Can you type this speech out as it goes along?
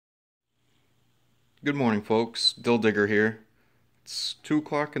Good morning, folks. Dill Digger here. It's 2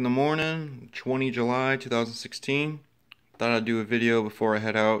 o'clock in the morning, 20 July 2016. Thought I'd do a video before I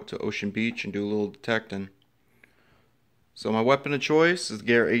head out to Ocean Beach and do a little detecting. So my weapon of choice is the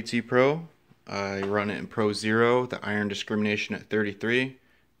Garrett AT Pro. I run it in Pro Zero, the iron discrimination at 33.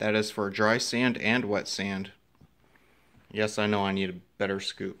 That is for dry sand and wet sand. Yes, I know I need a better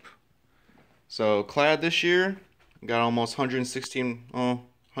scoop. So clad this year, got almost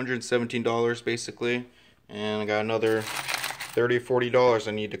 $117 basically, and I got another $30 or $40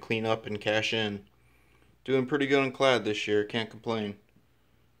 I need to clean up and cash in. Doing pretty good on clad this year, can't complain.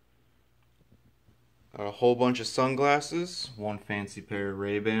 Got a whole bunch of sunglasses, one fancy pair of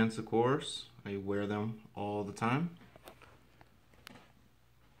Ray-Bans of course, I wear them all the time.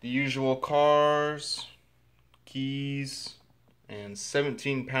 The usual cars, keys, and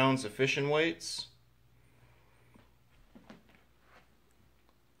 17 pounds of fishing weights.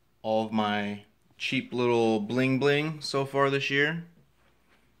 All of my cheap little bling bling so far this year.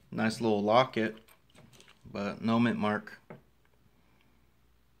 Nice little locket, but no mint mark.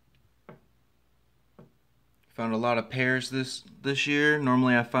 Found a lot of pairs this year.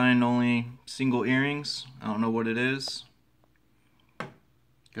 Normally I find only single earrings. I don't know what it is.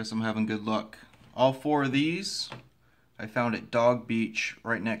 Guess I'm having good luck. All 4 of these I found at Dog Beach,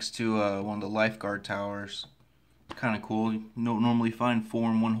 right next to one of the lifeguard towers. Kind of cool. You don't normally find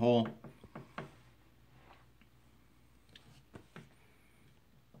 4 in one hole.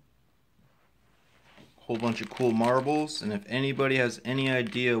 Whole bunch of cool marbles, and if anybody has any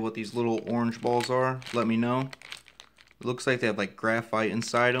idea what these little orange balls are, let me know. It looks like they have like graphite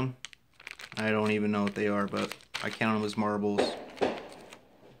inside them. I don't even know what they are, but I count them as marbles.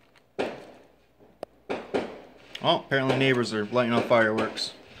 Oh, apparently neighbors are lighting off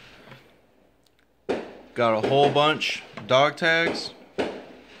fireworks. Got a whole bunch of dog tags.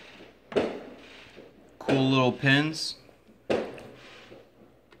 Cool little pins. I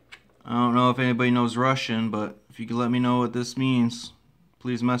don't know if anybody knows Russian, but if you could let me know what this means,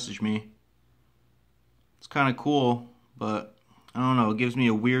 please message me. It's kind of cool, but I don't know, it gives me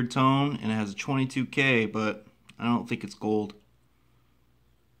a weird tone, and it has a 22K, but I don't think it's gold.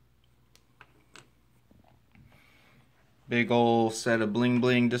 Big ol' set of bling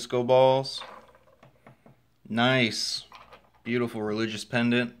bling disco balls. Nice, beautiful religious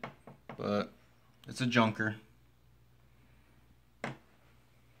pendant, but it's a junker.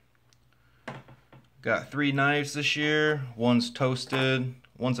 Got 3 knives this year. One's toasted,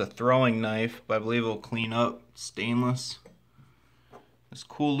 one's a throwing knife, but I believe it'll clean up. Stainless. This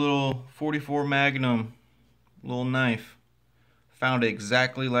cool little 44 Magnum little knife. Found it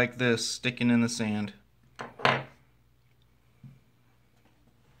exactly like this, sticking in the sand.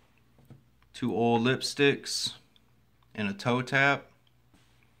 2 old lipsticks and a toe tap.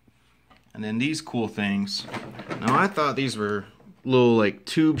 And then these cool things. Now I thought these were little like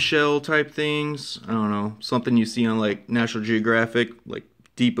tube shell type things. I don't know, something you see on like National Geographic, like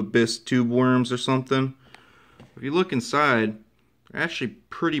deep abyss tube worms or something. If you look inside, they're actually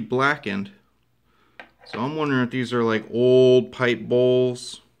pretty blackened. So I'm wondering if these are like old pipe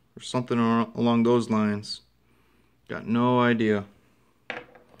bowls or something along those lines. Got no idea.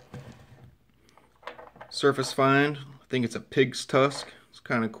 Surface find, I think it's a pig's tusk. It's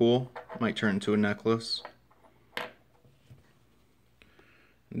kind of cool. Might turn into a necklace.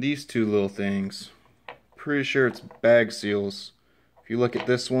 These 2 little things, pretty sure it's bag seals. If you look at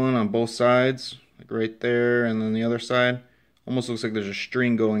this one on both sides, like right there and then the other side, almost looks like there's a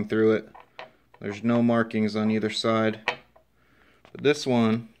string going through it. There's no markings on either side. But this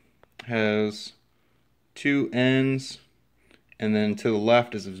one has 2 N's, and then to the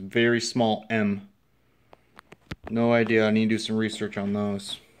left is a very small M. No idea, I need to do some research on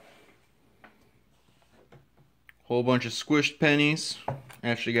those. Whole bunch of squished pennies.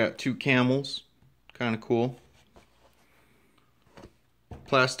 Actually got 2 camels. Kind of cool.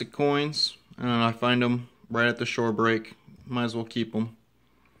 Plastic coins. And I find them right at the shore break. Might as well keep them.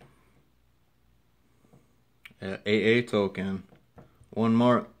 AA token. 1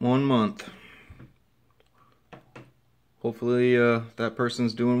 month. Hopefully that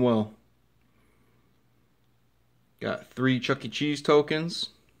person's doing well. Got 3 Chuck E. Cheese tokens.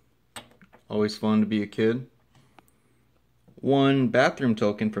 Always fun to be a kid. 1 bathroom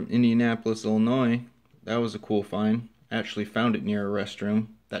token from Indianapolis, Illinois. That was a cool find. Actually found it near a restroom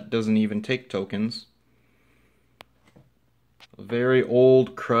that doesn't even take tokens. A very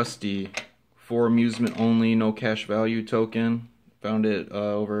old, crusty, for amusement only, no cash value token. Found it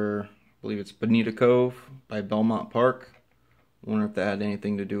over, I believe it's Bonita Cove by Belmont Park. Wonder if that had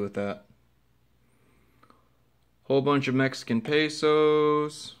anything to do with that. Whole bunch of Mexican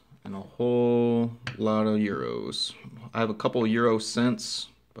pesos. and a whole a lot of euros. I have a couple euro cents,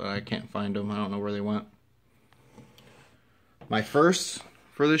 but I can't find them. I don't know where they went. My first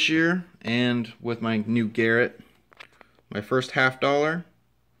for this year, and with my new Garrett, my first $50.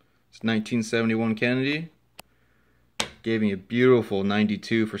 It's 1971 Kennedy. Gave me a beautiful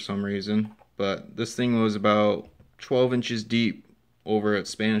 92 for some reason, but this thing was about 12 inches deep over at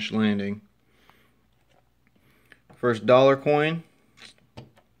Spanish Landing. First dollar coin.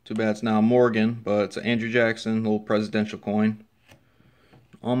 Too bad it's now Morgan, but it's an Andrew Jackson little presidential coin.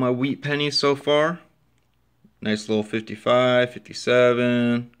 All my wheat pennies so far. Nice little 55,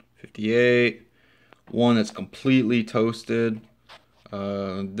 57, 58. One that's completely toasted.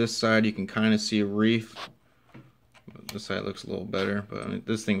 This side you can kind of see a wreath. This side looks a little better, but I mean,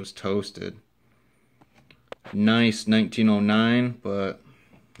 this thing was toasted. Nice 1909, but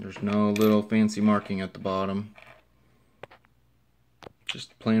there's no little fancy marking at the bottom.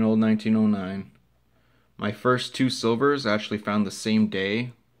 Just plain old 1909. My first two silvers I actually found the same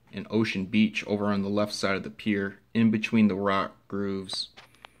day in Ocean Beach over on the left side of the pier, in between the rock grooves.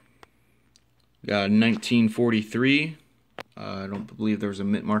 Got a 1943. I don't believe there was a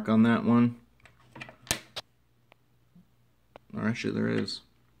mint mark on that one. Or actually there is.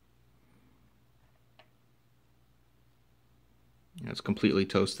 Yeah, it's completely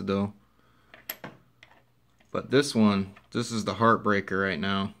toasted though. But this one, this is the heartbreaker right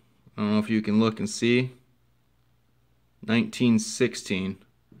now. I don't know if you can look and see. 1916.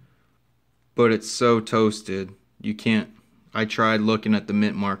 But it's so toasted. You can't, I tried looking at the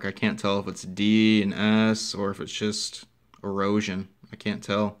mint mark. I can't tell if it's D and S or if it's just erosion. I can't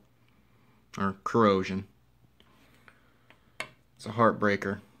tell. Or corrosion. It's a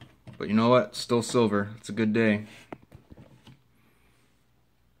heartbreaker. But you know what? Still silver. It's a good day.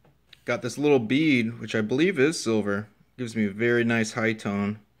 Got this little bead, which I believe is silver. Gives me a very nice high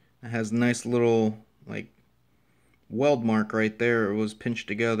tone. It has a nice little, like, weld mark right there. It was pinched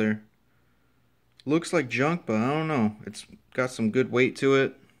together. Looks like junk, but I don't know. It's got some good weight to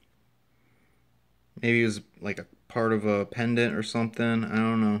it. Maybe it was like a part of a pendant or something. I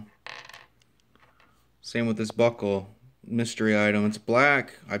don't know. Same with this buckle. Mystery item. It's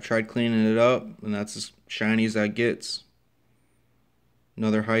black. I've tried cleaning it up, and that's as shiny as that gets.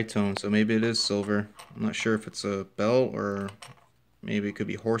 Another high tone, so maybe it is silver. I'm not sure if it's a belt or maybe it could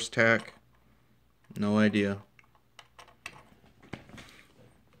be horse tack. No idea.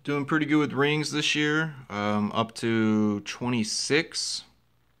 Doing pretty good with rings this year. Up to 26.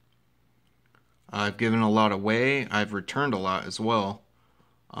 I've given a lot away. I've returned a lot as well.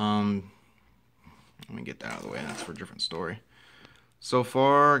 Let me get that out of the way. That's for a different story. So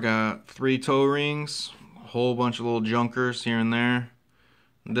far, I got 3 toe rings, a whole bunch of little junkers here and there.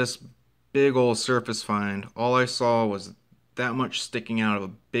 This big old surface find, all I saw was that much sticking out of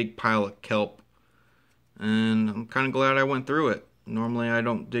a big pile of kelp. And I'm kind of glad I went through it. Normally I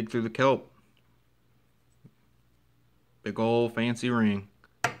don't dig through the kelp. Big old fancy ring.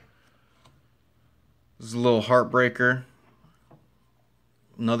 This is a little heartbreaker.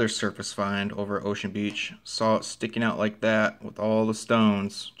 Another surface find over at Ocean Beach. Saw it sticking out like that with all the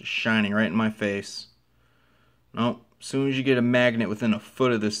stones just shining right in my face. Nope. As soon as you get a magnet within a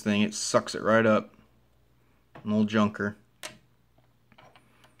foot of this thing, it sucks it right up. An old junker.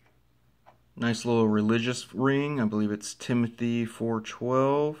 Nice little religious ring. I believe it's Timothy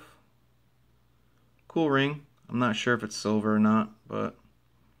 412. Cool ring. I'm not sure if it's silver or not, but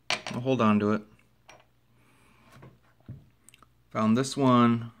I'll hold on to it. Found this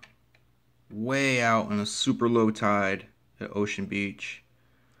one way out in a super low tide at Ocean Beach.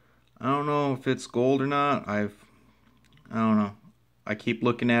 I don't know if it's gold or not. I don't know. I keep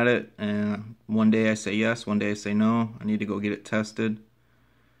looking at it, and one day I say yes, one day I say no. I need to go get it tested.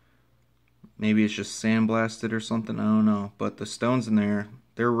 Maybe it's just sandblasted or something. I don't know. But the stones in there,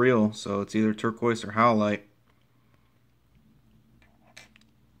 they're real, so it's either turquoise or howlite.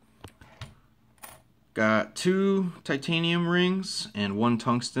 Got 2 titanium rings and 1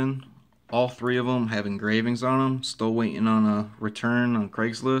 tungsten. All 3 of them have engravings on them. Still waiting on a return on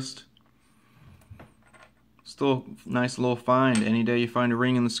Craigslist. Still nice little find. Any day you find a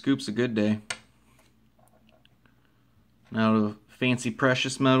ring in the scoop's a good day. Now the fancy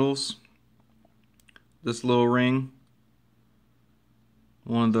precious metals. This little ring.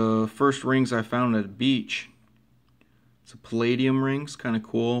 One of the first rings I found at a beach. It's a palladium ring. It's kind of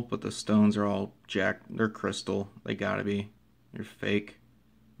cool, but the stones are all jacked. They're crystal. They gotta be. They're fake.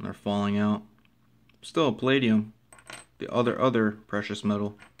 And they're falling out. Still a palladium. The other precious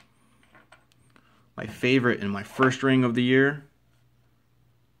metal. My favorite and my first ring of the year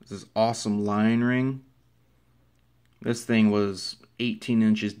is this awesome lion ring. This thing was 18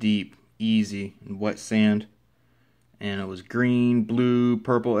 inches deep, easy in wet sand. And it was green, blue,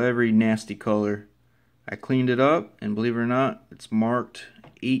 purple, every nasty color. I cleaned it up, and believe it or not, it's marked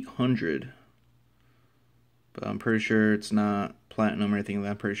 800. But I'm pretty sure it's not platinum or anything.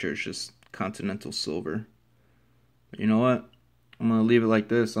 I'm pretty sure it's just continental silver. But you know what? I'm going to leave it like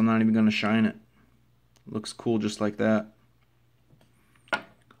this. I'm not even going to shine it. Looks cool just like that.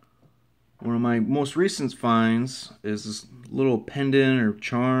 One of my most recent finds is this little pendant or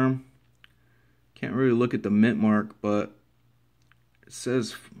charm. Can't really look at the mint mark, but it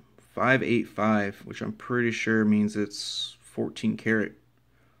says 585, which I'm pretty sure means it's 14 karat.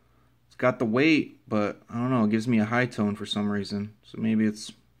 It's got the weight, but I don't know, it gives me a high tone for some reason. So maybe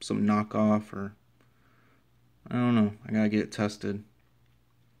it's some knockoff, or I don't know. I gotta get it tested.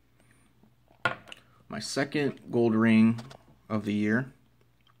 My second gold ring of the year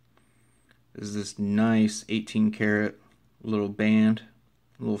is this nice 18 karat little band,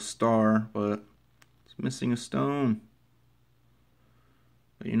 little star, but it's missing a stone.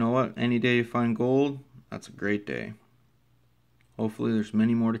 But you know what? Any day you find gold, that's a great day. Hopefully there's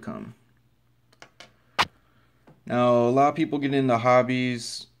many more to come. Now, a lot of people get into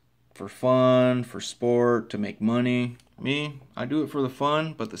hobbies for fun, for sport, to make money. Me, I do it for the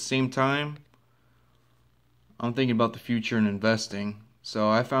fun, but at the same time, I'm thinking about the future and investing. So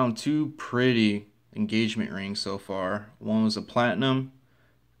I found two pretty engagement rings so far. One was a platinum.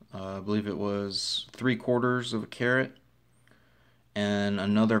 I believe it was 3/4 of a carat. And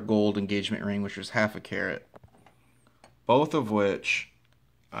another gold engagement ring, which was 1/2 carat. Both of which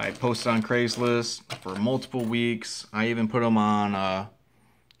I posted on Craigslist for multiple weeks. I even put them on, I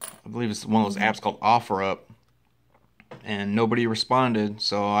believe it's one of those apps called OfferUp. And nobody responded,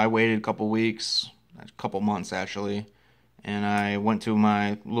 so I waited a couple weeks, a couple months actually. And I went to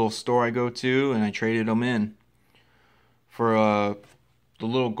my little store I go to, and I traded them in. For the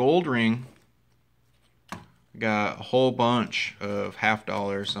little gold ring, I got a whole bunch of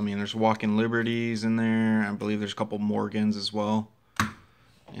 $50. I mean, there's Walking Liberties in there. I believe there's a couple Morgans as well.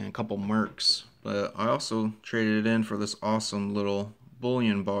 And a couple Mercs. But I also traded it in for this awesome little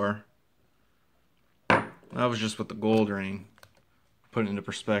bullion bar. That was just with the gold ring. Put it into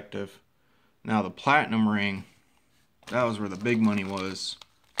perspective. Now the platinum ring, that was where the big money was.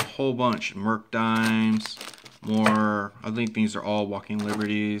 A whole bunch of Merc dimes, more, I think these are all Walking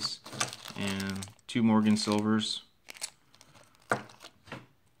Liberties, and 2 Morgan silvers.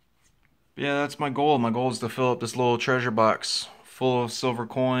 Yeah, that's my goal. My goal is to fill up this little treasure box full of silver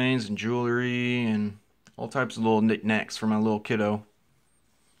coins and jewelry and all types of little knickknacks for my little kiddo.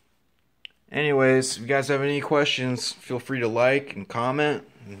 Anyways, if you guys have any questions, feel free to like and comment,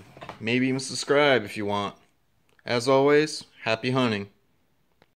 and maybe even subscribe if you want. As always, happy hunting.